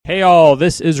Hey all,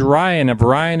 this is Ryan of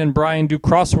Ryan and Brian Do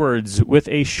Crosswords with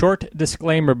a short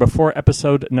disclaimer before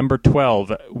episode number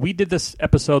 12. We did this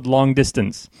episode long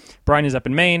distance. Brian is up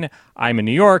in Maine, I'm in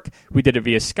New York. We did it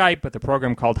via Skype with a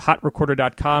program called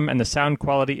hotrecorder.com, and the sound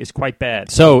quality is quite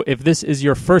bad. So if this is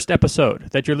your first episode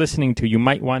that you're listening to, you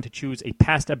might want to choose a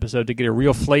past episode to get a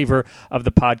real flavor of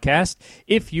the podcast.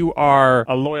 If you are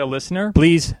a loyal listener,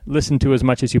 please listen to as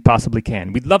much as you possibly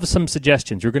can. We'd love some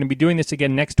suggestions. We're going to be doing this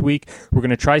again next week. We're going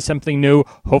to try something new.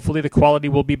 Hopefully the quality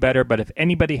will be better, but if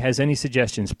anybody has any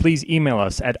suggestions, please email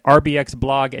us at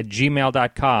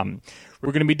rbxblog@gmail.com.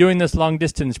 We're going to be doing this long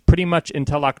distance pretty much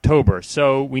until October,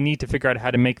 so we need to figure out how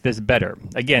to make this better.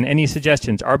 Again, any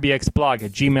suggestions,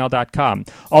 rbxblog@gmail.com.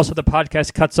 Also, the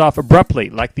podcast cuts off abruptly,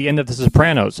 like the end of The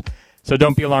Sopranos, so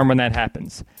don't be alarmed when that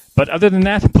happens. But other than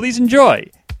that, please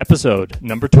enjoy episode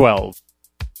number 12.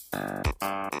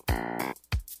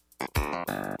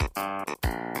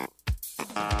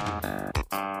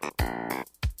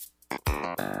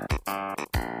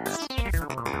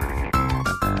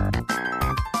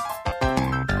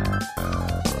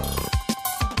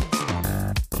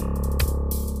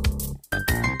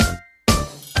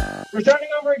 We're starting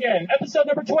over again. Episode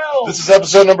number 12. This is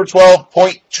episode number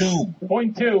 12.2.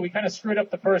 Point 2. We kind of screwed up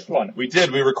the first one. We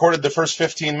did. We recorded the first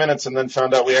 15 minutes and then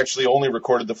found out we actually only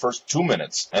recorded the first 2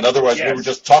 minutes. And otherwise we were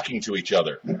just talking to each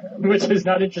other. Which is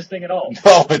not interesting at all.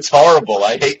 No, it's horrible.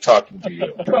 I hate talking to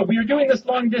you. Well, we are doing this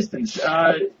long distance.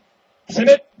 Brian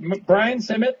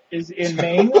Simmet is in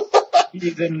Maine.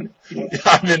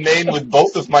 I'm in Maine with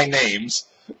both of my names.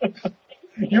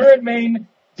 You're in Maine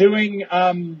doing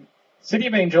City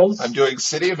of Angels. I'm doing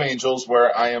City of Angels,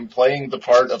 where I am playing the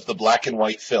part of the black and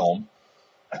white film.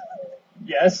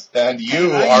 Yes. And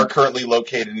you are currently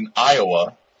located in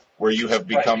Iowa, where you have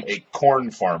become a corn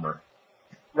farmer.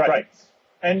 Right.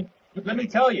 And let me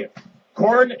tell you,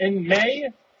 corn in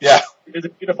May is a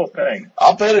beautiful thing.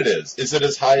 I'll bet it is. Is it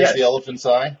as high as the elephant's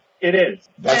eye? It is.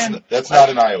 That's not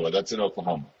in Iowa. That's in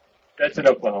Oklahoma. That's in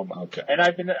Oklahoma. Okay. And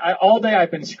all day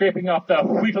I've been scraping off the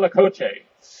Huitlacoche.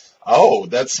 Oh,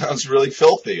 that sounds really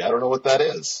filthy. I don't know what that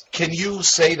is. Can you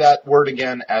say that word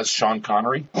again as Sean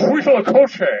Connery?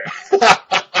 Huitlacoche.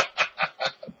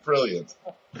 Brilliant.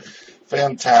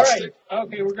 Fantastic. All right.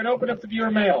 Okay, we're going to open up the viewer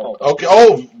mail. Okay.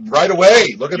 Oh, right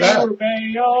away. Look at that. Viewer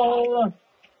mail.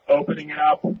 Opening it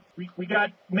up. We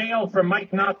got mail from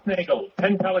Mike Nothnagel,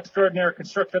 pen pal extraordinaire,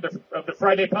 constructor of the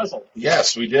Friday Puzzle.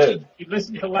 Yes, we did. He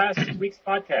listened to last week's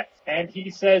podcast, and he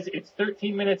says it's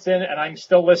 13 minutes in, and I'm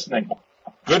still listening.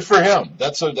 Good for him.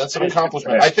 That's an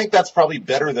accomplishment. I think that's probably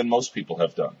better than most people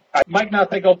have done. Mike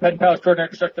Nothnagel, pen pal extraordinaire,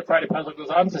 constructor of the Friday Puzzle, goes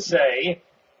on to say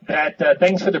that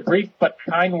thanks for the brief but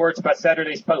kind words about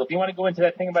Saturday's puzzle. Do you want to go into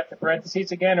that thing about the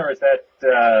parentheses again, or is that...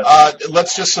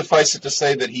 Let's just suffice it to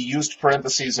say that he used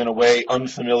parentheses in a way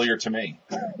unfamiliar to me.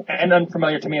 And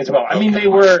unfamiliar to me as well. I mean, they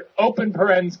were open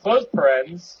parens, closed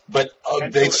parens. But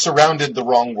they surrounded the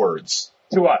wrong words.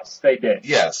 To us, they did.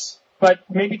 Yes. But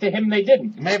maybe to him they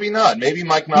didn't. Maybe not. Maybe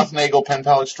Mike Nothnagel, pen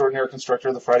pal extraordinaire, constructor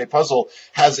of the Friday Puzzle,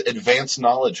 has advanced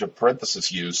knowledge of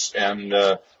parenthesis use, and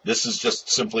this is just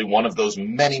simply one of those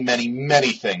many, many,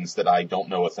 many things that I don't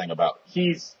know a thing about.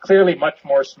 He's clearly much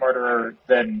more smarter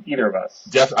than either of us.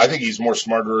 I think he's more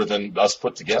smarter than us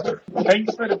put together.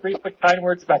 Thanks for the brief but kind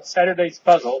words about Saturday's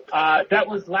puzzle. That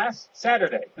was last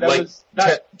Saturday. That was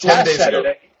not 10 days Saturday.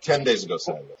 ago. 10 days ago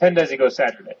Saturday. 10 days ago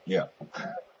Saturday. Yeah.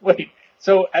 Wait.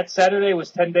 So at Saturday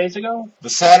was 10 days ago? The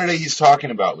Saturday he's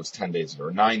talking about was 10 days ago,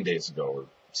 or 9 days ago, or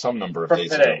some number of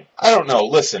days ago. I don't know.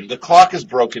 Listen, the clock is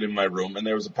broken in my room, and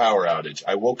there was a power outage.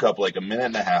 I woke up like a minute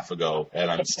and a half ago, and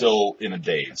I'm still in a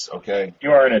daze, okay? You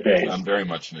are in a daze. I'm very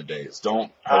much in a daze.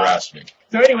 Don't harass me.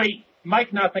 So anyway, Mike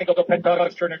Nothnagel, the pen pal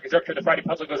extraordinaire, constructor of the Friday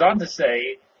Puzzle, goes on to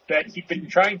say that he'd been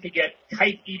trying to get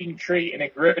kite-eating tree in a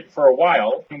grid for a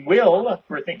while. Will,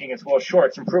 we're thinking it's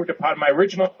shorts, improved upon my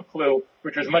original clue,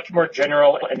 which was much more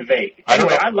general and vague. I don't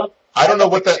know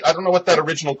what that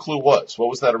original clue was. What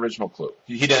was that original clue?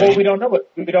 We don't know.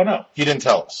 We don't know. He didn't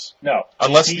tell us. No.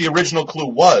 Unless the original clue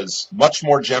was much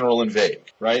more general and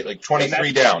vague, right? Like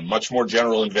 23 down, much more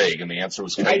general and vague, and the answer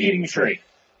was kite-eating tree.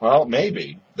 Well,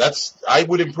 maybe. I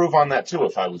would improve on that too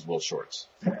if I was Will Shorts.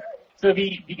 So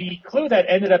the clue that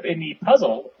ended up in the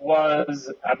puzzle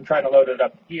was, I'm trying to load it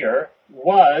up here,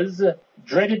 was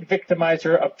dreaded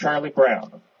victimizer of Charlie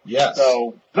Brown. Yes.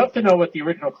 So, love to know what the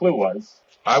original clue was.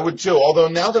 I would too, although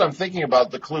now that I'm thinking about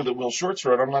the clue that Will Shorts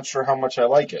wrote, I'm not sure how much I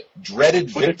like it. Dreaded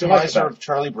victimizer of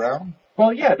Charlie Brown?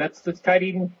 Well, yeah, that's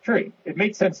kite-eating tree. It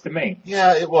made sense to me.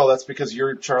 Yeah, that's because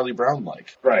you're Charlie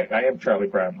Brown-like. Right, I am Charlie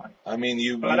Brown-like. I mean,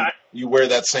 You wear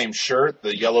that same shirt,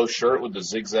 the yellow shirt with the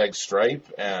zigzag stripe,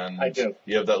 and I do.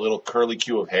 You have that little curly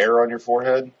cue of hair on your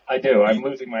forehead. I do. I'm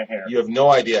losing my hair. You have no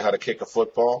idea how to kick a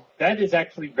football. That is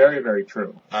actually very, very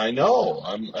true. I know.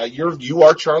 You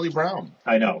are Charlie Brown.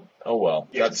 I know. Oh well,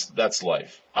 Yes. that's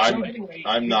life. Anyway,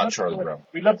 I'm not Charlie Brown.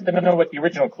 We'd love to know what the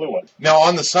original clue was. Now,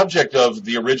 on the subject of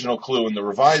the original clue and the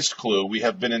revised clue, we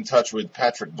have been in touch with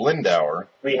Patrick Blindauer.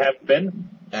 We have been.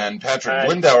 And Patrick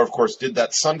Blindauer, of course, did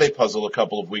that Sunday puzzle a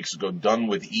couple of weeks ago, Done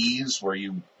with Ease, where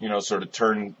you sort of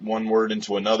turn one word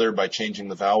into another by changing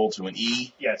the vowel to an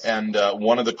E. Yes. And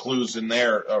one of the clues in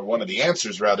there, or one of the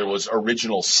answers, rather, was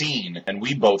original scene. And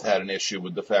we both had an issue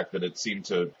with the fact that it seemed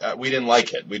to, we didn't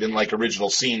like it. We didn't like original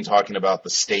scene talking about the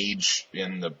stage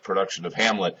in the production of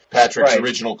Hamlet. Patrick's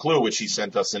original clue, which he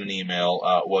sent us in an email,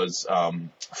 was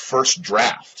first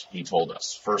draft, he told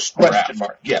us. First draft. Question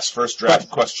mark. Yes, first draft,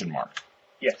 question mark.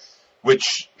 Yes.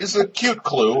 Which is a cute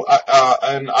clue,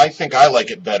 and I think I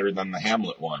like it better than the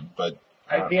Hamlet one. But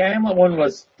the Hamlet one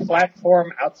was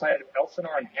platform outside of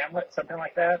Elsinore and Hamlet, something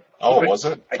like that. Oh, was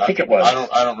it? I think it was.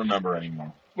 I don't remember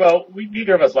anymore. Well,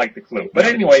 neither of us liked the clue. But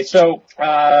anyway, so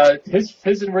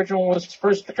his original was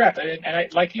first draft,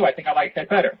 and like you, I think I like that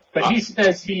better. But he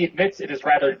says he admits it is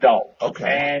rather dull. Okay.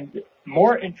 And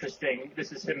more interesting,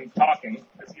 this is him talking,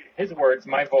 his words,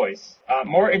 my voice.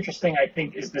 More interesting, I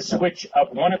think, is the switch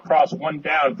of one across, one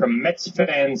down from Mets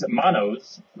fans'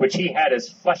 monos, which he had as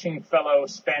Flushing fellow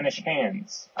Spanish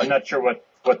hands. I'm not sure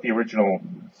what the original.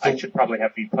 I should probably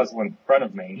have the puzzle in front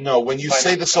of me. No, when you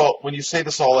say this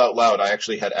all out loud, I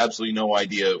actually had absolutely no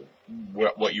idea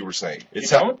what you were saying.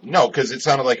 No, because it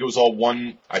sounded like it was all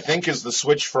one. I think is the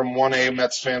switch from 1A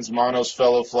Mets fans monos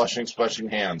fellow Flushing splashing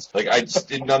hands. Like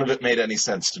none of it made any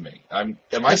sense to me. Am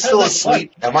I still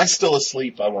asleep? Am I still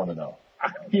asleep? I want to know.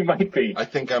 You might be. I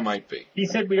think I might be. He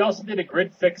said we also did a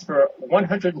grid fix for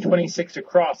 126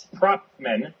 across prop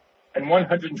men and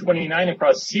 129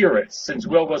 across Cirrus, since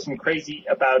Will wasn't crazy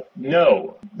about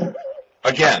no.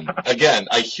 Again,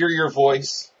 I hear your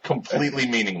voice, completely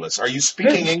meaningless. Are you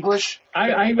speaking English?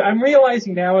 I'm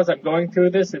realizing now as I'm going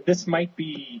through this that this might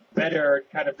be better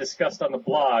kind of discussed on the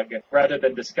blog rather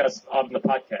than discussed on the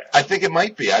podcast. I think it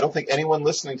might be. I don't think anyone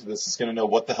listening to this is going to know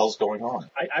what the hell's going on.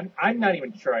 I'm not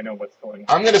even sure I know what's going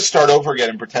on. I'm going to start over again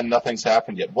and pretend nothing's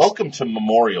happened yet. Welcome to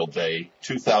Memorial Day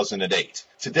 2008.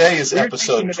 Today is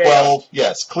episode 12.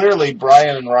 Yes, clearly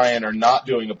Brian and Ryan are not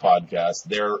doing a podcast.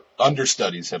 Their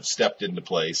understudies have stepped into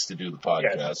place to do the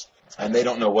podcast. Yes. And they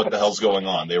don't know what the hell's going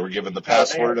on. They were given the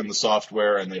password and the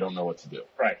software, and they don't know what to do.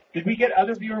 Right. Did we get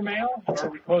other viewer mail, or are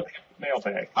we closing the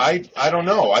mailbag? I don't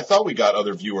know. I thought we got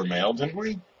other viewer mail, didn't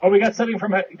we? Oh, we got something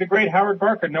from the great Howard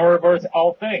Barker, knower of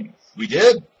all things. We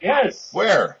did? Yes.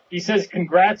 Where? He says,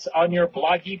 congrats on your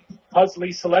bloggy,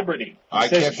 puzzly celebrity. I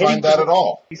can't find that at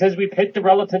all. He says, we've hit the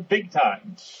relative big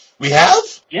time. We have?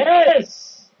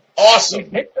 Yes. Awesome.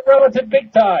 We've hit the relative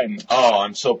big time. Oh,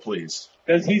 I'm so pleased.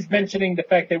 Because he's mentioning the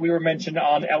fact that we were mentioned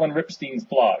on Ellen Ripstein's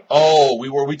blog. Oh,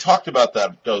 we talked about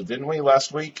that, though, didn't we,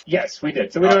 last week? Yes, we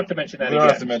did. So we don't have to mention that again. We don't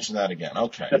have to mention that again.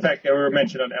 Okay. The fact that we were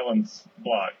mentioned on Ellen's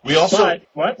blog. We also...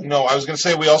 What? No, I was going to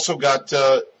say we also got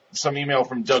some email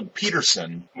from Doug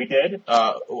Peterson. We did?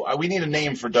 We need a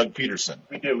name for Doug Peterson.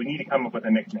 We do. We need to come up with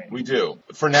a nickname. We do.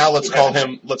 For now, let's call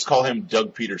him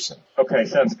Doug Peterson. Okay,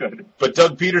 sounds good. But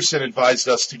Doug Peterson advised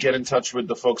us to get in touch with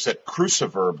the folks at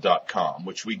cruciverb.com,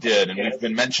 which we did, and we've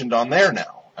been mentioned on there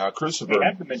now. Cruciverb. We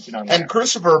have been mentioned on there. And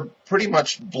Cruciverb pretty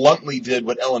much bluntly did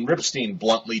what Ellen Ripstein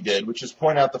bluntly did, which is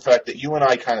point out the fact that you and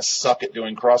I kind of suck at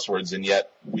doing crosswords, and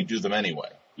yet we do them anyway.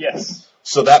 Yes.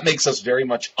 So that makes us very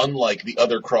much unlike the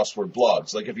other crossword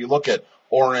blogs. Like if you look at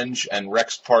Orange and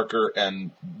Rex Parker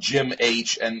and Jim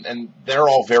H, and they're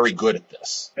all very good at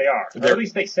this. They are. Or at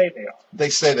least they say they are. They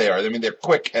say they are. I mean, they're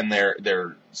quick and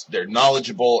they're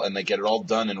knowledgeable and they get it all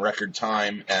done in record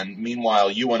time. And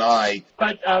meanwhile, you and I.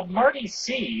 But Marty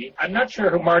C, I'm not sure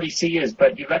who Marty C is,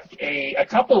 but you left a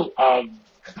couple of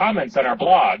comments on our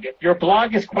blog. Your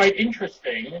blog is quite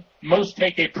interesting. Most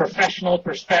take a professional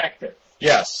perspective.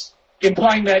 Yes.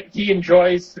 Implying that he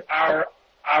enjoys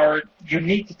our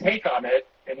unique take on it,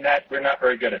 and that we're not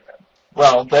very good at them.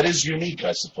 Well, that is unique,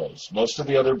 I suppose. Most of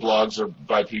the other blogs are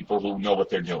by people who know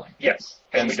what they're doing. Yes,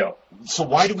 and we don't. So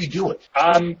why do we do it?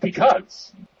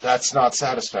 Because. That's not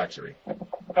satisfactory.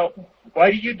 Well, why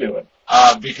do you do it?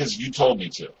 Because you told me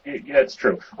to. Yeah, that's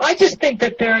true. I just think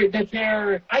that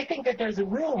I think that there's a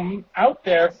room out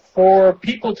there for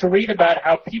people to read about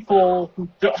how people who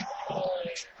don't.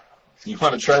 You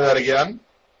want to try that again?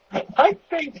 I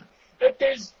think that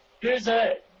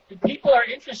people are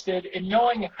interested in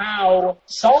knowing how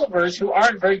solvers who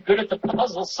aren't very good at the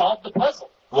puzzle solve the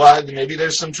puzzle. Well, maybe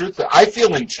there's some truth there. I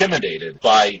feel intimidated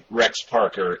by Rex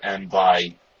Parker and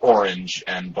by Orange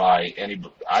and by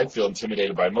I feel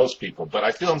intimidated by most people, but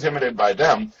I feel intimidated by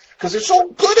them because they're so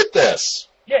good at this.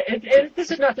 Yeah, this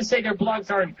is not to say their blogs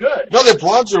aren't good. No, their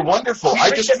blogs are wonderful.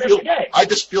 I I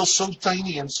just feel so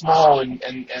tiny and small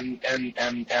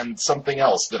and something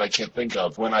else that I can't think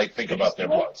of when I think about their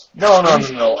blogs. No.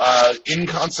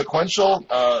 Inconsequential,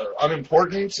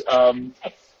 unimportant,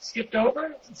 skipped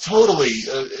over? Totally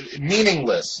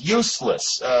meaningless,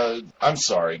 useless. I'm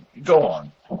sorry. Go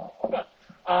on.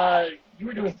 You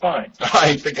were doing fine.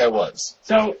 I think I was.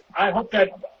 So I hope that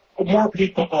more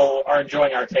people are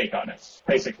enjoying our take on it,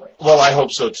 basically. Well, I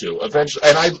hope so, too. Eventually,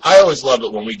 and I always love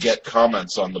it when we get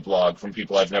comments on the blog from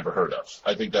people I've never heard of.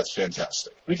 I think that's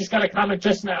fantastic. We just got a comment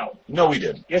just now. No, we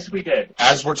didn't. Yes, we did.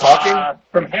 As we're talking?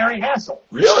 From Harry Hassel.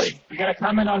 Really? We got a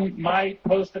comment on my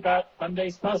post about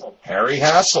Monday's puzzle. Harry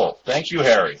Hassel. Thank you,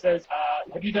 Harry. It says,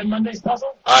 have you done Monday's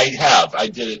puzzle? I have. I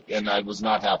did it, and I was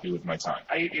not happy with my time.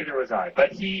 Neither was I.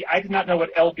 But I did not know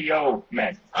what LBO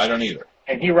meant. I don't either.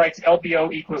 And he writes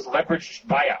LBO equals leveraged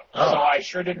buyout. Oh. Although I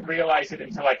sure didn't realize it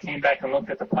until I came back and looked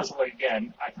at the puzzle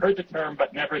again. I've heard the term,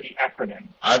 but never the acronym.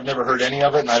 I've never heard any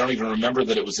of it, and I don't even remember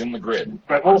that it was in the grid.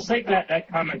 But we'll save that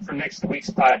comment for next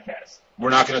week's podcast. We're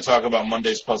not going to talk about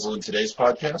Monday's puzzle in today's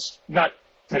podcast? Not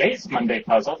today's Monday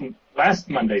puzzle, last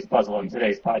Monday's puzzle in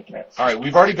today's podcast. All right,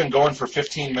 we've already been going for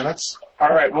 15 minutes. All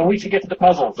right, well, we should get to the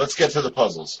puzzles. Let's get to the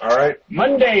puzzles, all right?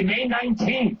 Monday, May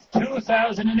 19th,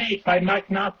 2008, by Mike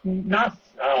Knopf.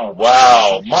 Oh.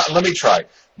 Wow. Let me try.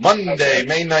 Monday,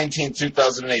 May 19th,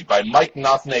 2008, by Mike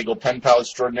Nothnagel, pen pal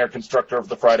extraordinaire, constructor of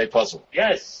the Friday Puzzle.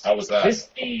 Yes. How was that? This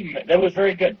theme, that was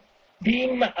very good.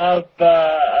 Theme of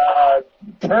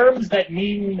terms that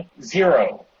mean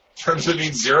zero. Terms that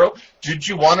mean zero? Did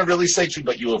you want to really say two,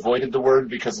 but you avoided the word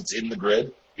because it's in the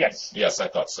grid? Yes. Yes, I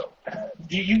thought so.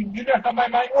 You know how my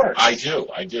mind works. I do.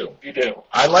 You do.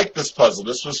 I liked this puzzle.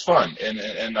 This was fun,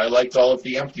 and I liked all of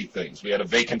the empty things. We had a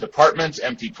vacant apartment,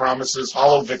 empty promises,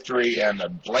 hollow victory, and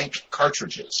blank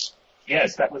cartridges.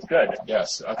 Yes, that was good.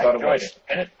 Yes, I thought it was. It.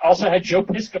 And it also had Joe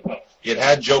Piscopo. It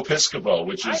had Joe Piscopo,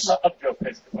 which is... I love Joe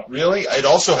Piscopo. Really? It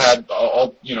also had,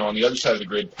 on the other side of the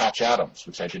grid, Patch Adams,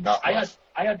 which I did not like.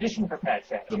 I auditioned for Patch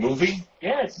Adams. The movie?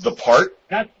 Yes. The part?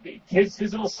 Not his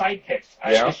little sidekick.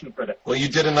 I auditioned for that. Well, you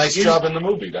did a nice job in the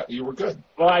movie. You were good.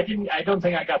 Well, I don't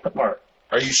think I got the part.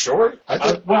 Are you sure?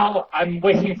 Well, I'm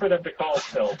waiting for them to call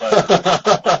still,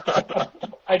 but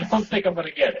I don't think I'm going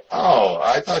to get it. Oh,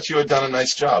 I thought you had done a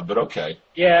nice job, but okay.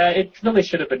 Yeah, it really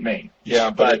should have been me. Yeah,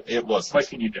 but it wasn't. What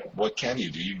can you do? What can you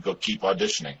do? You go keep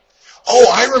auditioning.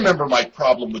 Oh, I remember my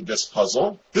problem with this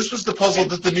puzzle. This was the puzzle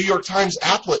that the New York Times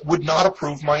applet would not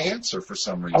approve my answer for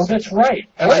some reason. Oh, that's right.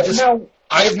 And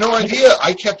I have no idea.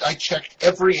 I checked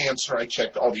every answer. I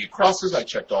checked all the acrosses. I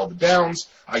checked all the downs.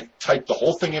 I typed the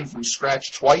whole thing in from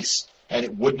scratch twice, and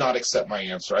it would not accept my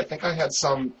answer. I think I had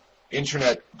some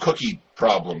internet cookie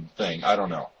problem thing. I don't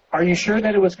know. Are you sure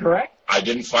that it was correct? I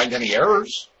didn't find any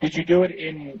errors. Did you do it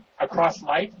in across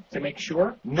light to make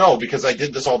sure? No, because I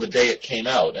did this all the day it came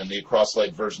out, and the across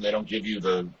light version, they don't give you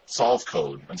the solve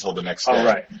code until the next day. Oh,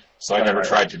 right. So I never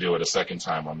tried to do it a second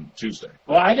time on Tuesday.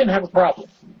 Well, I didn't have a problem.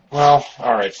 Well,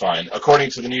 all right, fine.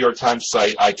 According to the New York Times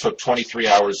site, I took 23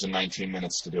 hours and 19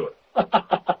 minutes to do it.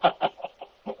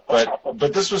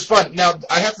 But this was fun. Now,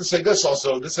 I have to say this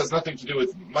also. This has nothing to do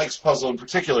with Mike's puzzle in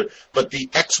particular, but the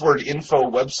Xword Info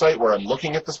website where I'm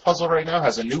looking at this puzzle right now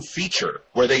has a new feature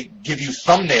where they give you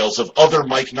thumbnails of other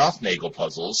Mike Nothnagel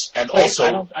puzzles, and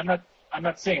also... I'm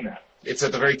not seeing that. It's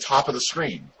at the very top of the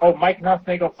screen. Oh, Mike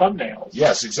Nothnagel thumbnails.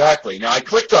 Yes, exactly. Now, I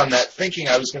clicked on that thinking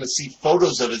I was going to see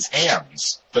photos of his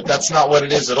hands, but that's not what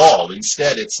it is at all.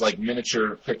 Instead, it's like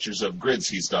miniature pictures of grids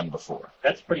he's done before.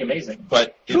 That's pretty amazing.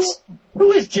 But it's...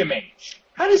 Who is Jim H.?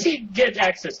 How does he get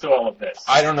access to all of this?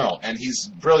 I don't know, and he's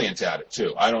brilliant at it,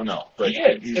 too. I don't know. But he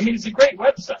is. It's a great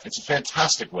website. It's a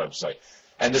fantastic website.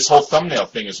 And this whole thumbnail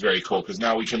thing is very cool, because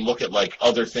now we can look at, like,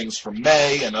 other things from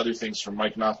May and other things from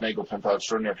Mike Nothnagel, pen pal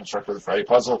extraordinaire, constructor of the Friday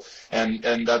Puzzle, and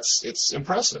it's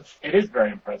impressive. It is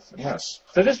very impressive. Yes.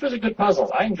 So this was a good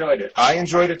puzzle. I enjoyed it. I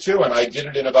enjoyed it, too, and I did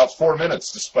it in about 4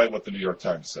 minutes, despite what the New York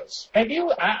Times says. Have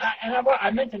you,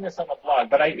 I mentioned this on the blog,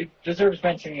 but it deserves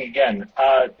mentioning again.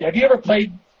 Have you ever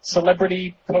played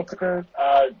celebrity poker,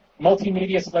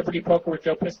 multimedia celebrity poker with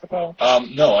Joe Piscopo?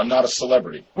 No, I'm not a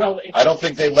celebrity. Well, I don't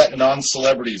think they let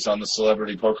non-celebrities on the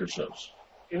celebrity poker shows.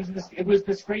 It was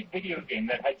this great video game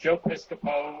that had Joe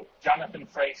Piscopo, Jonathan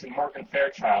Frakes, and Morgan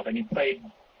Fairchild, and he played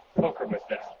poker with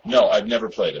them. No, I've never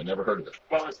played it. Never heard of it.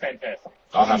 Well, it's fantastic.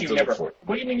 I'll have to look for it.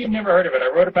 What do you mean you've never heard of it? I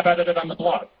wrote about it on the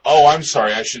blog. Oh, I'm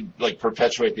sorry. I should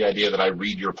perpetuate the idea that I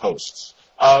read your posts.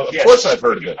 Of course I've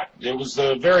heard of it. It was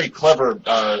a very clever,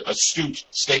 astute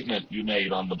statement you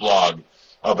made on the blog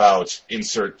about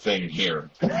insert thing here.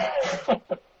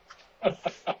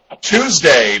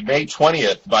 Tuesday, May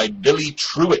 20th, by Billy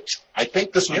Truitt. I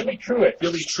think this was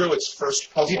Billy Truitt's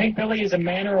first puzzle. Do you think Billy is a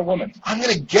man or a woman? I'm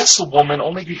going to guess a woman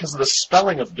only because of the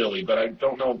spelling of Billy, but I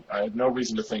don't know. I have no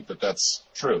reason to think that that's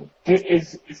true.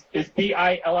 Is Billie,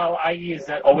 is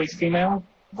that always female?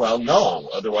 Well, no.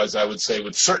 Otherwise, I would say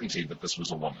with certainty that this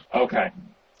was a woman. Okay.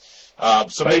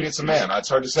 So maybe it's a man. It's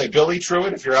hard to say. Billy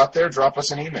Truitt, if you're out there, drop us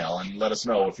an email and let us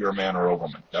know if you're a man or a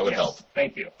woman. That would help.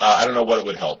 Thank you. I don't know what it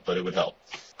would help, but it would help.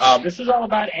 This was all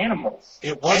about animals.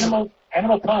 It was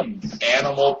animal puns.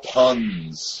 Animal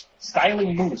puns.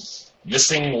 Styling moose.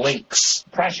 Missing links.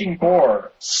 Crashing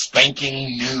boar.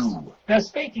 Spanking new. Now,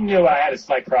 spanking new, I had a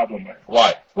slight problem with.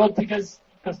 Why? Well, because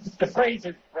the phrase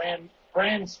is brand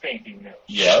spanking new.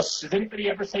 Yes. Does anybody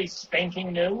ever say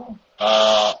spanking new?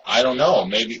 I don't know.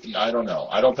 Maybe, I don't know.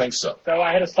 I don't think so. So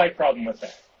I had a slight problem with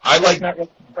that. That's not really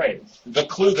the phrase. The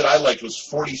clue that I liked was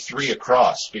 43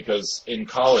 across, because in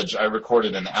college I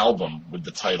recorded an album with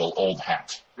the title Old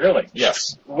Hat. Really?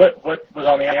 Yes. What was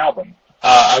on the album?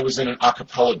 I was in an a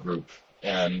cappella group,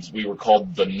 and we were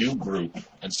called the New Group,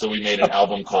 and so we made an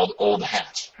album called Old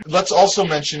Hat. Let's also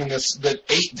mention in this that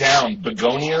 8 Down,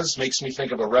 Begonias, makes me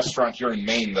think of a restaurant here in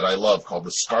Maine that I love called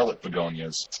the Scarlet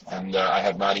Begonias, and I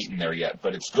have not eaten there yet,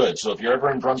 but it's good. So if you're ever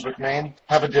in Brunswick, Maine,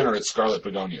 have a dinner at Scarlet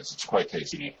Begonias. It's quite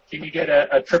tasty. Can you get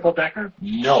a triple-decker?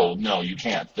 No, you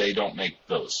can't. They don't make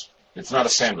those. It's not a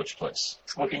sandwich place.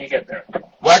 What can you get there?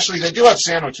 Well, actually, they do have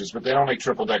sandwiches, but they don't make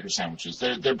triple-decker sandwiches.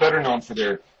 They're better known for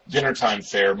their dinner time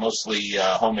fare, mostly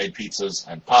homemade pizzas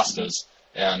and pastas,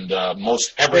 and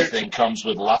most everything comes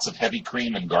with lots of heavy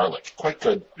cream and garlic. Quite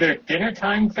good. Their dinner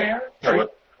time fare? Yeah,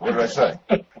 what did I say?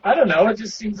 I don't know. It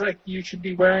just seems like you should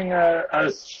be wearing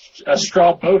a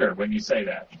straw boater when you say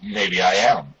that. Maybe I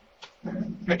am.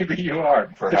 Maybe you are.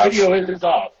 Perhaps. The video is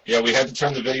off. Yeah, we had to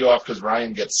turn the video off because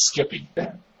Ryan gets skippy.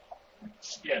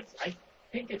 Yes, I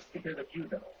think it's because of you,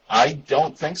 though. I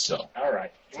don't think so. All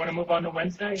right. You want to move on to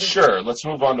Wednesday? Sure. Let's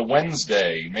move on to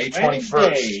Wednesday, May 21st.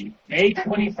 Wednesday, May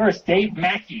 21st, Dave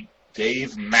Mackey.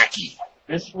 Dave Mackey.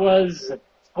 This was,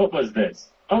 what was this?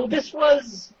 Oh, this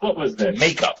was, what was this?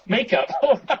 Makeup.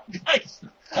 Oh, nice.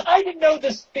 I didn't know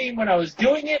this theme when I was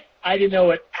doing it. I didn't know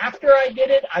it after I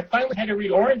did it. I finally had to read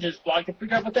Orange's blog to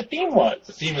figure out what the theme was.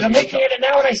 The theme is I'm makeup. looking at it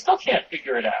now and I still can't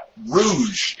figure it out.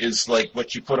 Rouge is like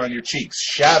what you put on your cheeks.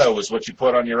 Shadow is what you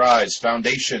put on your eyes.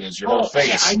 Foundation is your whole face.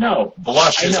 Yeah, I know.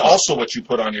 Blush is also what you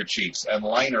put on your cheeks. And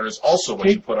liner is also what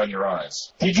you put on your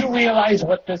eyes. Did you realize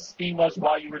what this theme was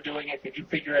while you were doing it? Did you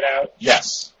figure it out?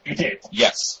 Yes. You did?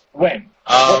 Yes. When?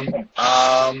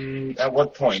 At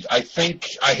what point? I think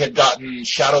I had gotten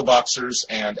shadow boxers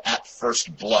and At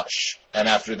First Blush. And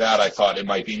after that, I thought it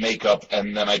might be makeup,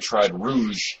 and then I tried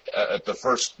Rouge at the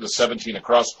 17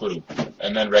 across clue,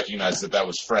 and then recognized that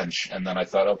was French, and then I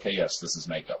thought, okay, yes, this is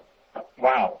makeup.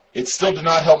 Wow. It still did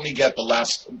not help me get the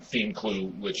last theme clue,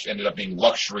 which ended up being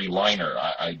luxury liner.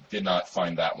 I did not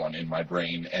find that one in my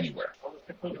brain anywhere. What was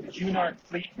the clue? The Cunard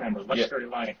Fleet member, luxury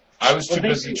liner. I was too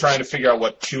busy trying to figure out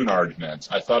what Cunard meant.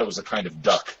 I thought it was a kind of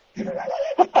duck.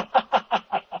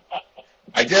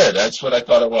 I did. That's what I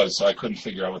thought it was, so I couldn't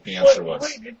figure out what the answer was.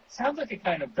 Wait, it sounds like a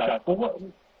kind of duck. Well,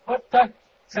 what duck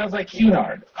sounds like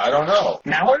Cunard? I don't know.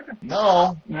 Mallard?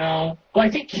 No. Well, I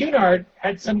think Cunard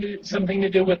had something to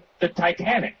do with the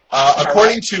Titanic.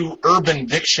 According to Urban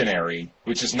Dictionary,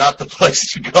 which is not the place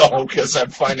to go because I'm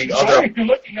finding other... Why are you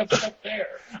looking up stuff there?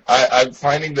 I'm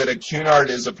finding that a Cunard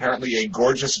is apparently a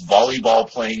gorgeous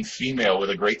volleyball-playing female with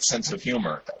a great sense of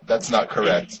humor. That's not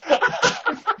correct.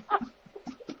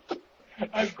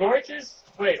 A gorgeous...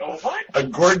 Wait, what? A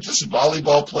gorgeous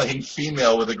volleyball-playing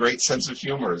female with a great sense of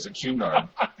humor is a Cunard.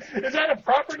 Is that a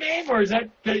proper name, or is that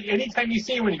anytime you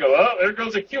see one, you go, oh, there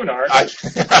goes a Cunard?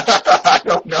 I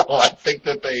don't know. I think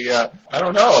that they... I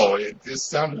don't know. It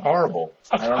just sounded horrible.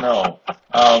 I don't know.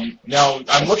 Now,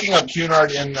 I'm looking up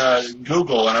Cunard in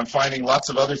Google, and I'm finding lots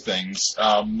of other things.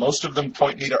 Most of them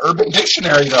point me to Urban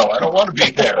Dictionary, though. I don't want to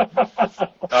be there.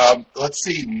 Let's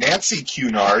see. Nancy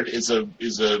Cunard is a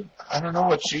I don't know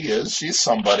what she is. She's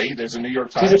somebody. There's a New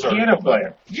York Times. She's a piano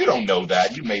player. You don't know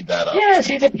that. You made that up. Yeah,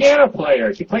 she's a piano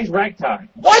player. She plays ragtime.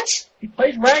 What? She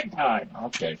plays ragtime.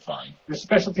 Okay, fine. Her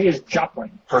specialty is Joplin.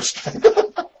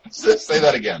 Say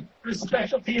that again. Her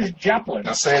specialty is Joplin.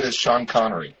 Now say it as Sean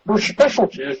Connery. Her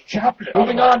specialty is Joplin.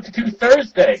 Moving on to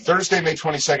Thursday. Thursday, May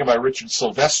 22nd by Richard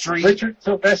Silvestri. Richard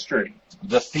Silvestri.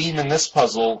 The theme in this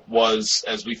puzzle was,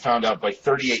 as we found out by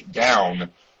 38 down,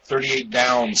 38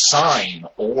 down sign,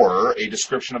 or a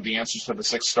description of the answers to the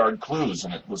 6 starred clues,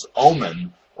 and it was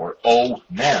omen or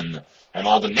O-men. And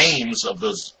all the names of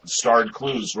those starred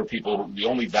clues were people, the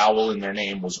only vowel in their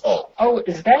name was O. Oh,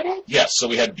 is that it? Yes, so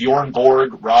we had Bjorn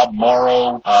Borg, Rob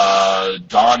Morrow,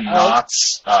 Don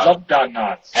Knotts. Love Don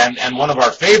Knotts. And one of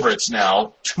our favorites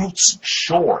now, Toots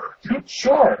Shore. Toots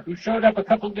Shore, who showed up a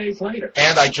couple days later.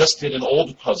 And I just did an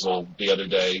old puzzle the other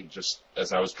day, just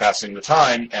as I was passing the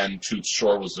time, and Toots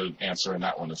Shore was the answer in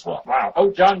that one as well. Wow. Oh,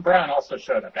 John Brown also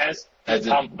showed up, as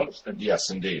Tom Poston. Yes,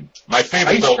 indeed. My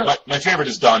favorite, though, my favorite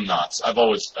is Don Knotts. I've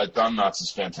always, Don Knotts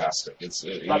is fantastic.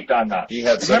 Love Don Knotts. He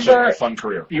had such a fun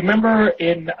career. You remember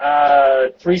in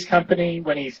Three's Company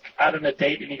when he's out on a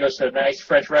date and he goes to a nice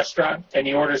French restaurant and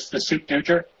he orders the soup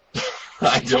duger?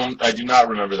 I do not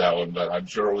remember that one, but I'm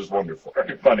sure it was wonderful.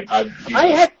 Very funny. I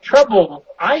had trouble.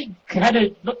 I had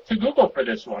to look to Google for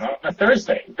this one on a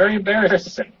Thursday. Very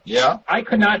embarrassing. Yeah? I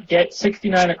could not get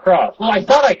 69 across. Well, I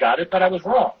thought I got it, but I was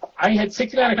wrong. I had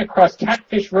 69 across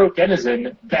Catfish Road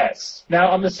Denizen Bess.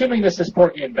 Now, I'm assuming this is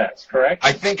Porgy and Bess, correct?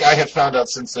 I think I have found out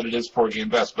since that it is Porgy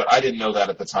and Bess, but I didn't know that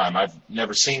at the time. I've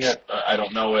never seen it. I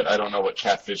don't know it. I don't know what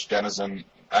Catfish Denizen.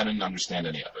 I didn't understand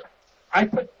any of it. I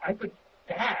put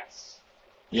Bass.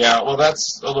 Yeah, well,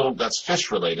 that's fish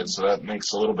related, so that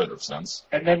makes a little bit of sense.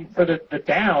 And then for the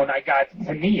down, I got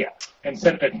Hania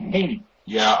instead of Haney.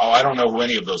 Yeah, I don't know who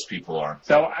any of those people are.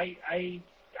 So I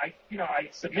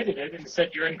submitted it and said,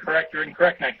 you're incorrect,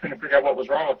 and I couldn't figure out what was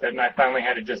wrong with it, and I finally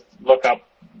had to just look up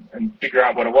and figure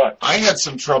out what it was. I had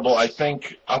some trouble, I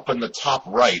think, up in the top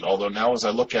right, although now as I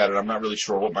look at it, I'm not really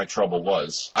sure what my trouble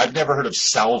was. I've never heard of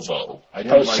salvo.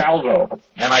 Salvo.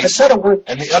 And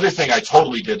and the other thing I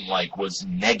totally didn't like was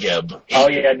Negev. Oh,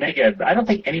 yeah, Negev. I don't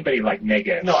think anybody liked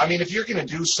Negev. No, I mean, if you're going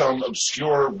to do some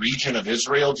obscure region of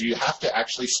Israel, do you have to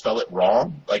actually spell it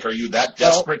wrong? Like, are you that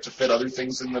desperate to fit other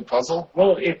things in the puzzle?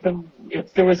 Well,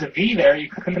 if there was a V there, you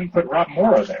couldn't put Rob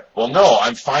Morrow there. Well, no,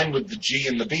 I'm fine with the G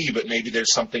and the B, but maybe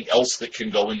there's something else that can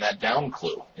go in that down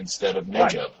clue instead of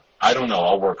Negev. Right. I don't know.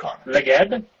 I'll work on it.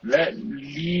 Leged?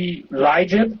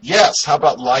 Lijib? Yes. How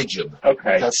about Lijib?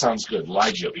 Okay. That sounds good.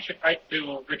 Lijib. We should write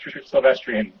to Richard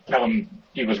Silvestri and tell him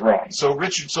he was wrong. So,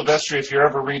 Richard Silvestri, if you're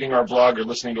ever reading our blog or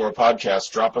listening to our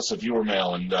podcast, drop us a viewer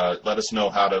mail and let us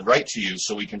know how to write to you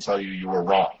so we can tell you were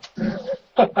wrong.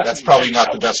 That's probably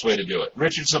not the best way to do it.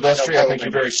 Richard Silvestri, I think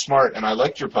you're very smart, and I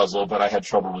liked your puzzle, but I had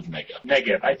trouble with Negev.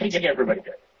 Negev. I think everybody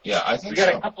did. Yeah, I think we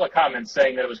got a couple of comments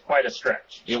saying that it was quite a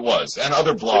stretch. It was. And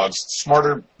other blogs,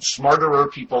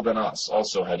 smarterer people than us,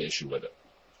 also had issue with it.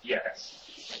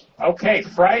 Yes. Okay,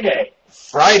 Friday.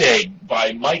 Friday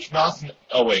by Mike Noth.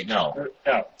 Oh, wait, no.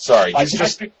 No. Sorry. He's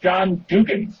Patrick John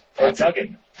Dugan. Or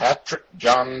Duggan. Patrick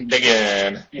John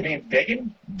Dugan. You mean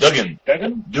Duggan? Dugan.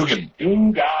 Duggan? Dugan.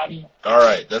 Dugan. All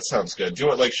right, that sounds good.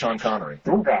 Do it like Sean Connery.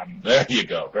 Dugan. There you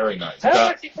go. Very nice. That's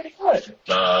actually pretty good.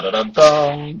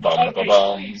 Da-da-dum-dum.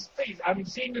 Bum-ba-bum. Please, I'm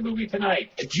seeing the movie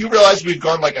tonight. Do you realize we've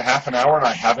gone like a half an hour and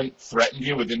I haven't threatened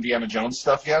you with Indiana Jones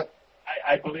stuff yet?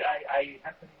 I believe I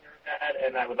have to hear that,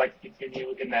 and I would like to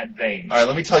continue in that vein. All right,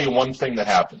 let me tell you one thing that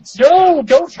happens. No,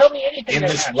 don't tell me anything. In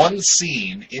this one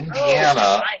scene,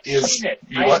 Indiana is...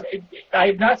 I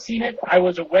have not seen it. I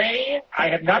was away. I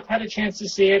have not had a chance to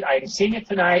see it. I am seeing it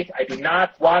tonight. I do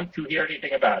not want to hear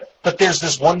anything about it. But there's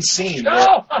this one scene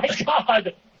Oh, my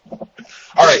God.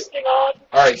 All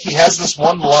right. He has this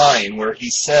one line where he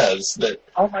says that...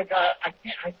 Oh, my God. I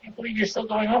can't believe you're still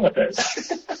going on with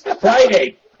this.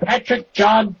 Friday. Patrick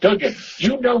John Dugan.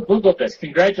 You know Googled this.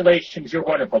 Congratulations. You're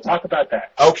wonderful. Talk about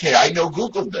that. Okay, I know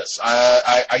Googled this.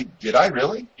 Did I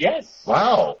really? Yes.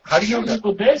 Wow. How do you know?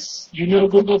 Googled this? You know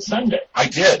Googled Sunday. I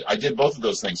did. I did both of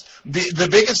those things. The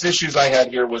biggest issues I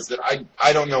had here was that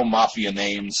I don't know mafia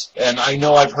names, and I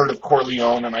know I've heard of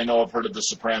Corleone, and I know I've heard of The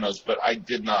Sopranos, but I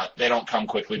did not. They don't come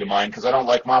quickly to mind because I don't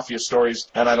like mafia stories,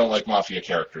 and I don't like mafia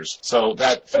characters. So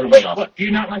that threw me off. What, do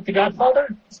you not like The Godfather?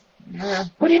 Nah.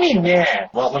 What do you mean, nah?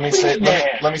 Well, let me say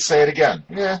it again.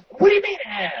 Yeah. What do you mean,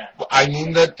 nah? Well, I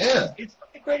mean that, It's one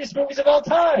of the greatest movies of all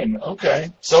time.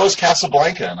 Okay. So is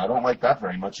Casablanca, and I don't like that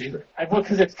very much either. Well,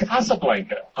 because it's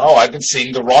Casablanca. Oh, I've been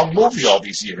seeing the wrong movie all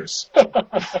these years.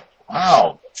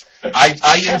 Wow.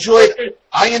 I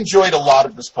enjoyed a lot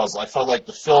of this puzzle. I felt like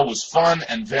the fill was fun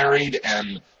and varied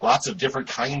and lots of different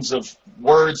kinds of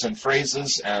words and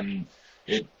phrases, and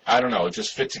it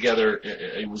just fit together.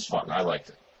 It was fun. I liked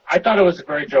it. I thought it was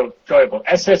very enjoyable.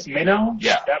 SS Minnow?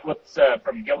 Yeah. That was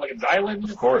from Gilligan's Island?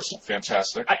 Of course.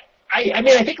 Fantastic. I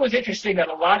mean, I think it was interesting that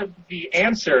a lot of the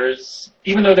answers,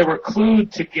 even though they were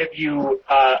clued to give you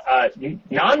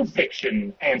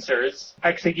nonfiction answers,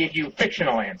 actually gave you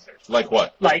fictional answers. Like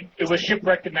what? Like, it was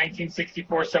shipwrecked in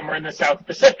 1964 somewhere in the South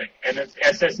Pacific, and it's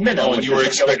SS Minnow. Oh, and you were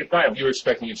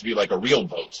expecting it to be like a real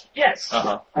boat. Yes.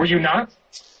 Uh-huh. Were you not?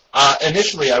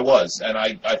 Initially I was, and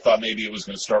I thought maybe it was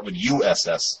going to start with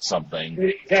USS something.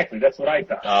 Exactly, that's what I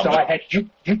thought. So I had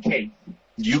UK.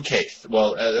 UK.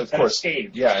 Well, of course.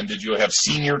 Yeah, and did you have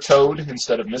Senior Toad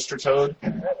instead of Mr. Toad?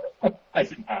 I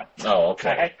did not. Oh, okay.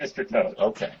 I had Mr. Toad.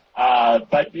 Okay.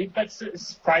 But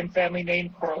that's crime family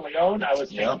name Corleone. I was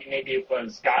thinking maybe it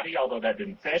was Gotti, although that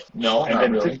didn't fit. No, and not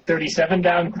then really. 37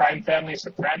 down, crime family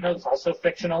Sopranos, also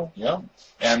fictional. Yeah.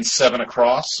 And 7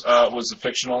 Across was a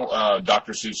fictional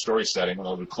Dr. Seuss story setting,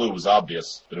 although the clue was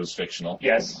obvious that it was fictional.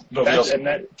 Yes.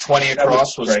 20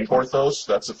 Across was Porthos.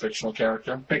 That's a fictional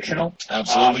character. Fictional.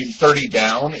 Absolutely. 30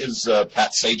 Down is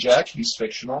Pat Sajak. He's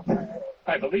fictional.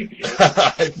 I believe he is.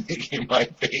 I think he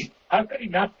might be. How could he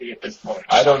not be at this point?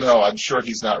 I don't know. I'm sure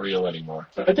he's not real anymore.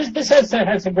 But this has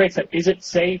some great stuff. Is it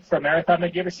safe for Marathon Man?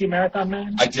 Did you ever see Marathon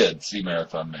Man? I did see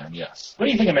Marathon Man, yes. What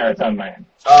do you think of Marathon Man?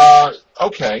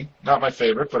 Okay. Not my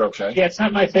favorite, but okay. Yeah, it's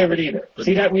not my favorite either.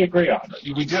 See, that we agree on.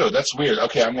 We do. That's weird.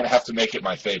 Okay, I'm going to have to make it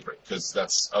my favorite, because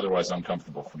that's otherwise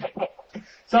uncomfortable for me. It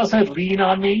also had Lean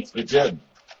on Me. It did.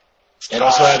 It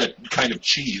also had a kind of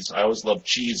cheese. I always love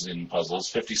cheese in puzzles.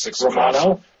 56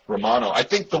 Romano. I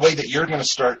think the way that you're going to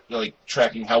start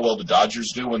tracking how well the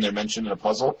Dodgers do when they're mentioned in a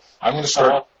puzzle, I'm going to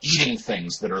start eating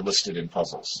things that are listed in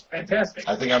puzzles. Fantastic.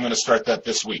 I think I'm going to start that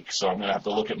this week. So I'm going to have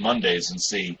to look at Mondays and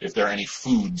see if there are any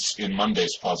foods in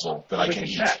Monday's puzzle that I can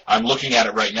eat. I'm looking at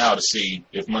it right now to see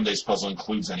if Monday's puzzle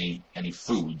includes any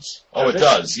foods. Oh, it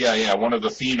does. Yeah. One of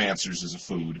the theme answers is a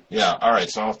food. Yeah. All right.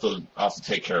 So I'll have to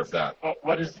take care of that. Well,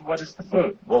 what is the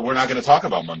food? Well, we're not going to talk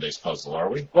about Monday's puzzle, are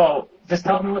we? Well, just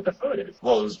tell me what the food is.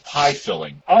 Well, it was pie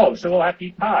filling. Oh, so we'll have to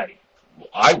eat pie.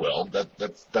 I will.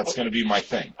 That's going to be my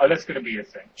thing. Oh, that's going to be your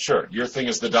thing. Sure. Your thing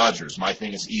is the Dodgers. My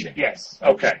thing is eating. Yes.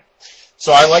 Okay.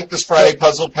 So I like this Friday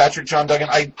puzzle. Patrick John Duggan.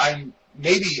 I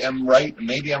maybe am right,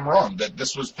 maybe I'm wrong, that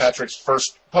this was Patrick's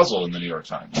first puzzle in the New York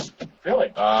Times.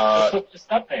 Really?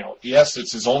 Yes,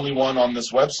 it's his only one on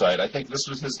this website. I think this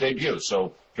was his debut.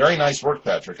 So very nice work,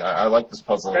 Patrick. I like this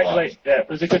puzzle a lot. Congratulations. Yeah, it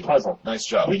was a good puzzle. Nice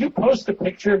job. Will you post a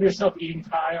picture of yourself eating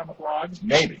pie on the blog?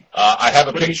 Maybe. I have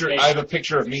a picture. I have a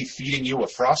picture of me feeding you a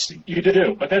Frosty. You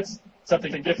do, but that's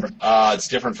something different. It's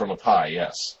different from a pie.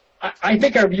 Yes. I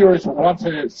think our viewers want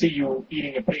to see you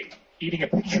eating a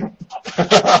picture.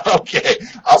 Okay,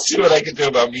 I'll see what I can do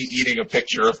about me eating a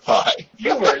picture of pie.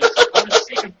 Viewers want to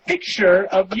see a picture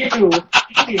of you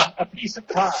eating a piece of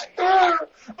pie.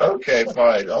 Okay,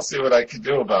 fine. I'll see what I can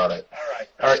do about it.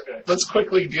 All right. Good. Let's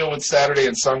quickly deal with Saturday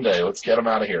and Sunday. Let's get them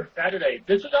out of here. Saturday.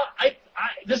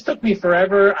 This took me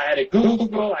forever. I had to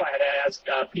Google. I had to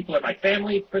ask people in my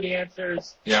family for the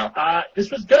answers. Yeah.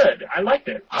 This was good. I liked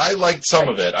it. I liked some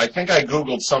of it. I think I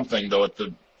Googled something, though,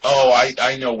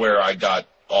 I know where I got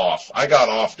off. I got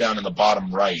off down in the bottom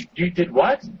right. You did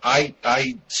what? I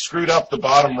screwed up the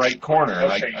bottom right corner.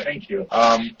 Okay, thank you.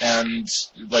 And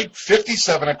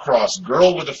 57 across,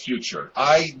 girl with a future.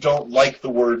 I don't like the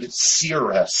word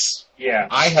seeress. Yeah.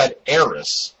 I had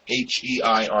heiress,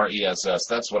 Heiress.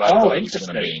 That's what I thought it was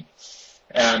going to be.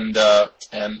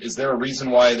 And is there a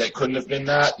reason why that couldn't have been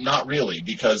that? Not really,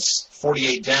 because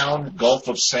 48 down, Gulf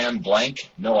of San Blanc,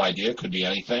 no idea, could be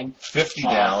anything. 50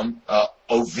 down,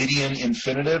 Ovidian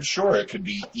infinitive, sure, it could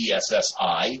be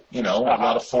ESSI. A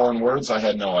lot of foreign words, I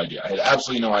had no idea. I had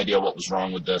absolutely no idea what was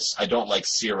wrong with this. I don't like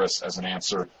cirrus as an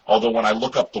answer, although when I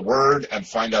look up the word and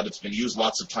find out it's been used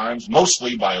lots of times,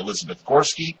 mostly by Elizabeth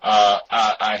Gorski,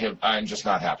 I'm just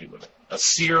not happy with it. A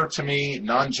seer to me,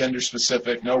 non-gender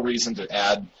specific, no reason to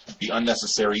add the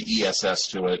unnecessary ESS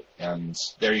to it, and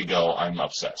there you go, I'm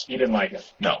upset. You didn't like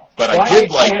it? No, but I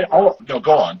did like it. No,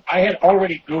 go on. I had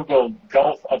already Googled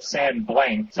Gulf of San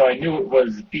Blanc, so I knew it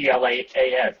was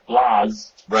BLAAS,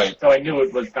 Blas. Right. So I knew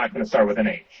it was not going to start with an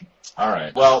H. All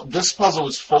right. Well, this puzzle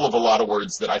was full of a lot of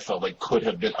words that I felt like could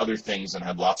have been other things and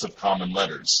had lots of common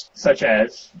letters. Such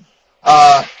as?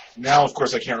 Now, of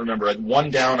course, I can't remember. At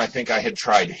one down, I think I had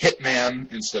tried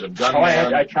Hitman instead of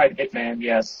Gunman. I tried Hitman,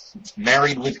 yes.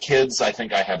 Married with kids, I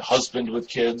think I had husband with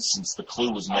kids, since the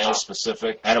clue was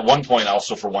male-specific. And at one point,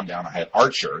 also for one down, I had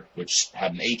Archer, which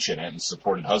had an H in it and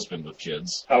supported husband with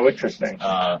kids. Oh, interesting.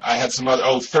 I had some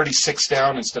other, 36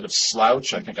 down instead of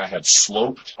Slouch. I think I had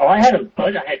Sloped. Oh, I had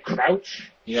Crouch.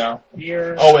 Yeah.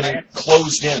 Here. Oh, and then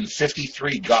Closed In,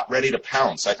 53, Got Ready to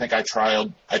Pounce. I think I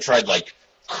tried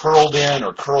Curled In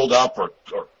or Curled Up or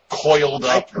coiled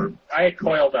up. I had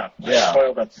coiled up. Yeah. I had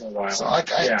coiled up for a while.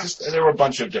 So there were a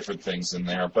bunch of different things in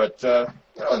there, but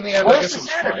in the end, Well, I guess it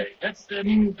was Saturday.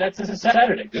 fine. That's a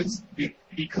Saturday.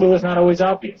 The clue is not always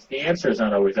obvious. The answer is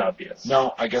not always obvious.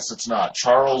 No, I guess it's not.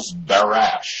 Charles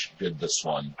Barash did this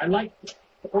one. I like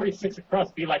 46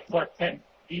 across. Be like Clark Kent.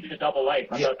 Lead a double life.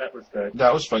 I thought that was good.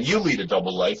 That was fun. You lead a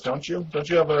double life, don't you? Don't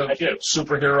you have a I do.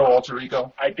 superhero alter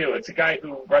ego? I do. It's a guy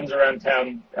who runs around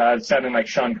town sounding like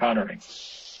Sean Connery.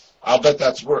 I'll bet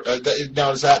that's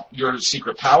now, is that your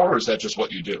secret power, or is that just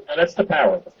what you do? No, that's the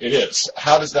power. It is.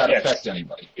 How does that Yes. affect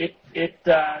anybody?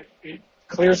 It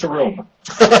clears a room.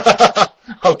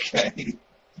 Okay.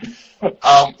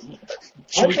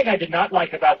 One thing I did not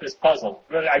like about this puzzle,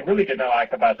 I really did not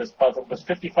like about this puzzle, was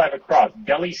 55 across,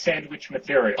 deli sandwich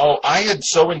material. Oh, I had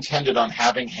so intended on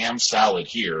having ham salad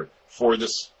here for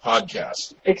this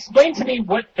podcast. Explain to me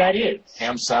what that is.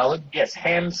 Ham salad? Yes,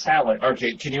 ham salad.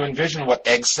 Okay, can you envision what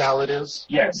egg salad is?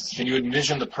 Yes. Can you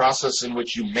envision the process in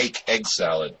which you make egg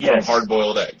salad from Yes.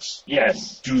 hard-boiled eggs?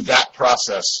 Yes. Do that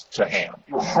process to ham.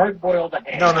 You hard-boiled a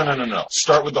ham. No.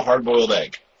 Start with the hard-boiled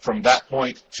egg. From that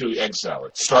point to egg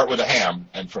salad. Start with a ham,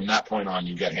 and from that point on,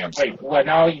 you get ham salad. Wait, well,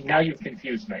 now you've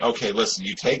confused me. Okay, listen,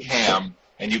 you take ham,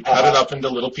 and you cut it up into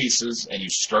little pieces, and you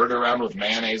stir it around with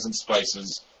mayonnaise and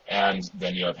spices, and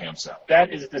then you have ham salad.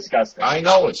 That is disgusting. I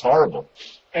know, it's horrible.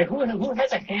 And who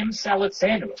has a ham salad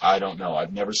sandwich? I don't know.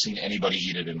 I've never seen anybody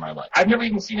eat it in my life. I've never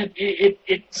even seen it.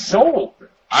 It sold.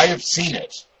 I have seen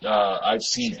it. I've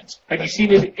seen it. Have you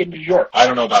seen it in New York? I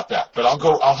don't know about that, but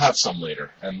I'll have some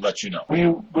later and let you know.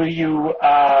 Will you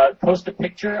post a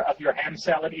picture of your ham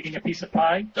salad eating a piece of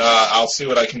pie? I'll see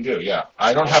what I can do. Yeah,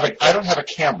 I don't have a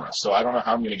camera, so I don't know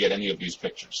how I'm going to get any of these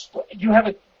pictures. You have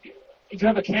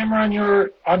a camera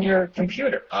on your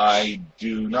computer. I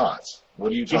do not.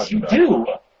 What are you talking about? Yes, you do.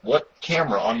 What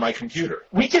camera on my computer?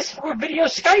 We just were video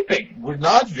Skyping. We're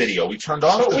not video. We turned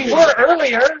off the video. We were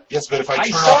earlier. Yes, but if I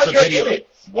turn saw off the your video... image.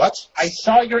 What? I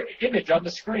saw your image on the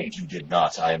screen. You did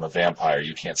not. I am a vampire.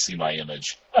 You can't see my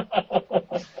image.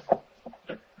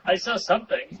 I saw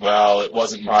something. Well, it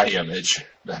wasn't my image.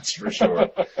 That's for sure.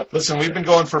 Listen, we've been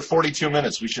going for 42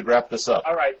 minutes. We should wrap this up.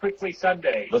 All right, quickly,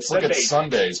 Sunday. Let's look at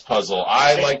Sunday's puzzle.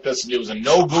 I like this. It was a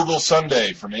no Google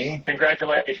Sunday for me.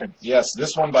 Congratulations. Yes,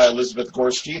 this one by Elizabeth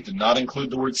Gorski. It did not include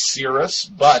the word Cirrus,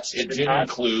 but it did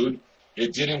include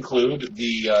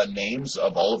the names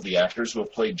of all of the actors who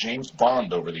have played James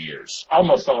Bond over the years.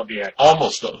 Almost all of the actors.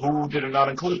 Almost. Who did it not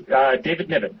include? David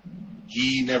Niven.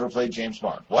 He never played James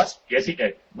Bond. What? Yes, he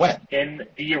did. When? In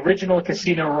the original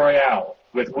Casino Royale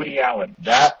with Woody Allen.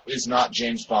 That is not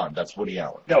James Bond. That's Woody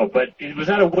Allen. No, but it was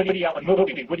not a Woody Allen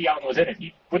movie. Woody Allen was in it.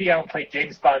 Woody Allen played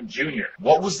James Bond Jr.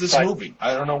 What was this movie?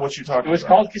 I don't know what you're talking about. It was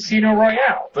called Casino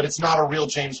Royale. But it's not a real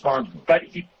James Bond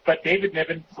movie. But David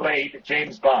Niven played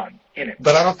James Bond in it.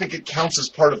 But I don't think it counts as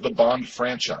part of the Bond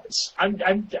franchise. I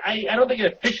don't think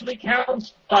it officially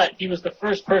counts, but he was the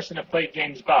first person to play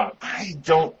James Bond. I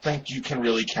don't think you can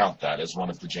really count that as one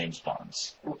of the James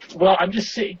Bonds. Well, I'm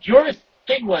just saying, your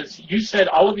thing was, you said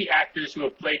all of the actors who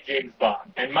have played James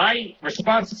Bond, and my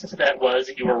response to that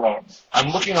was, you were wrong.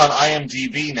 I'm looking on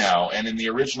IMDb now, and in the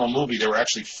original movie, there were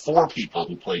actually 4 people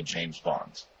who played James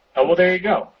Bond. Oh, well, there you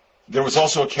go. There was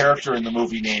also a character in the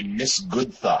movie named Miss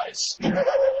Goodthighs.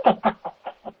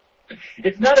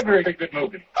 It's not a very good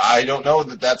movie. I don't know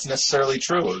that that's necessarily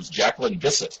true. It was Jacqueline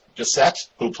Bisset,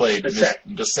 who played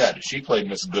Bisset. She played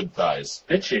Miss Goodthighs.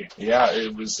 Did she? Yeah,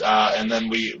 it was,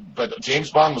 but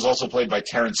James Bond was also played by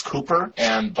Terrence Cooper,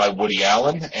 and by Woody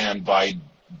Allen, and by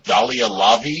Dahlia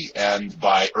Lavi, and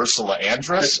by Ursula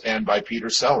Andress, and by Peter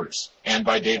Sellers, and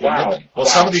by David Niven. Well,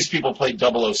 some of these people played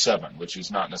 007, which is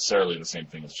not necessarily the same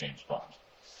thing as James Bond.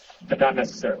 But not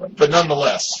necessarily. But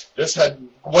nonetheless,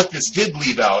 what this did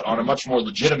leave out on a much more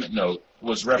legitimate note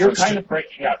was reference You're kind of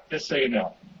breaking up, just so you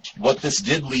know. What this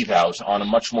did leave out on a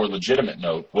much more legitimate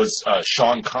note was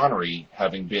Sean Connery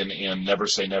having been in Never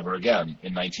Say Never Again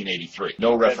in 1983.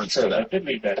 No reference to that. I did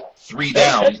leave that. 3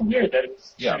 Down. That's weird that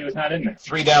he was not in there.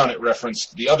 3 Down, it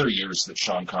referenced the other years that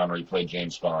Sean Connery played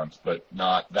James Bond, but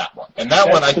not that one. And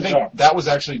that one, I think, that was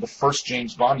actually the first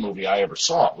James Bond movie I ever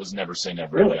saw, was Never Say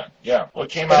Never Again. Yeah. Well,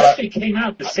 it actually came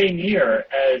out the same year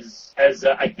as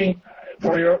I think,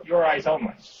 For Your Eyes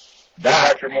Only.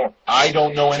 I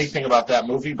don't know anything about that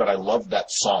movie, but I love that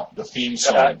song, the theme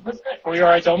song. Wasn't that For Your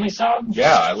Eyes Only song?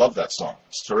 Yeah, I love that song.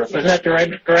 It's terrific. Wasn't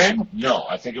that Duran? No,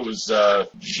 I think it was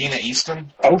Sheena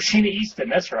Easton. Oh, Sheena Easton,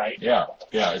 that's right. Yeah,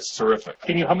 it's terrific.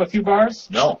 Can you hum a few bars?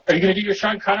 No. Are you going to do your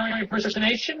Sean Connery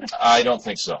impersonation? I don't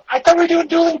think so. I thought we were doing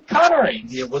dueling Connery.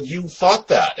 Yeah, well, you thought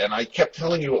that, and I kept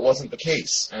telling you it wasn't the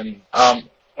case. And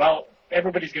Well,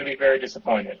 everybody's going to be very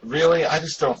disappointed. Really? I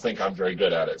just don't think I'm very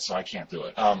good at it, so I can't do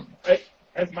it.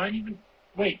 Has mine even...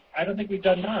 Wait, I don't think we've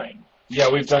done mine. Yeah,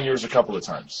 we've done yours a couple of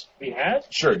times. We have?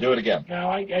 Sure, do it again. No,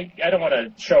 I don't want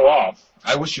to show off.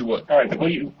 I wish you would. All right, but will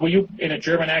you, in a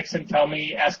German accent,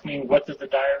 ask me, what does the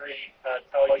diary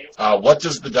tell you? What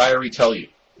does the diary tell you?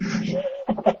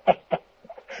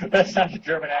 That's not a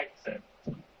German accent.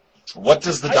 What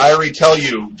does the diary tell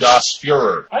you, Das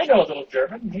Führer? I know a little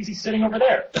German. He's sitting over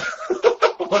there.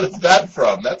 What is that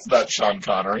from? That's not Sean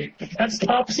Connery. That's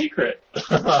top secret.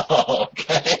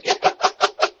 Okay.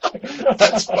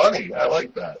 That's funny. I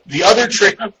like that. The other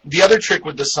trick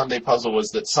with the Sunday puzzle was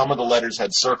that some of the letters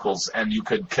had circles, and you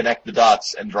could connect the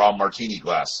dots and draw a martini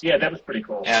glass. Yeah, that was pretty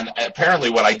cool. And apparently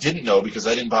what I didn't know, because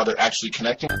I didn't bother actually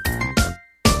connecting...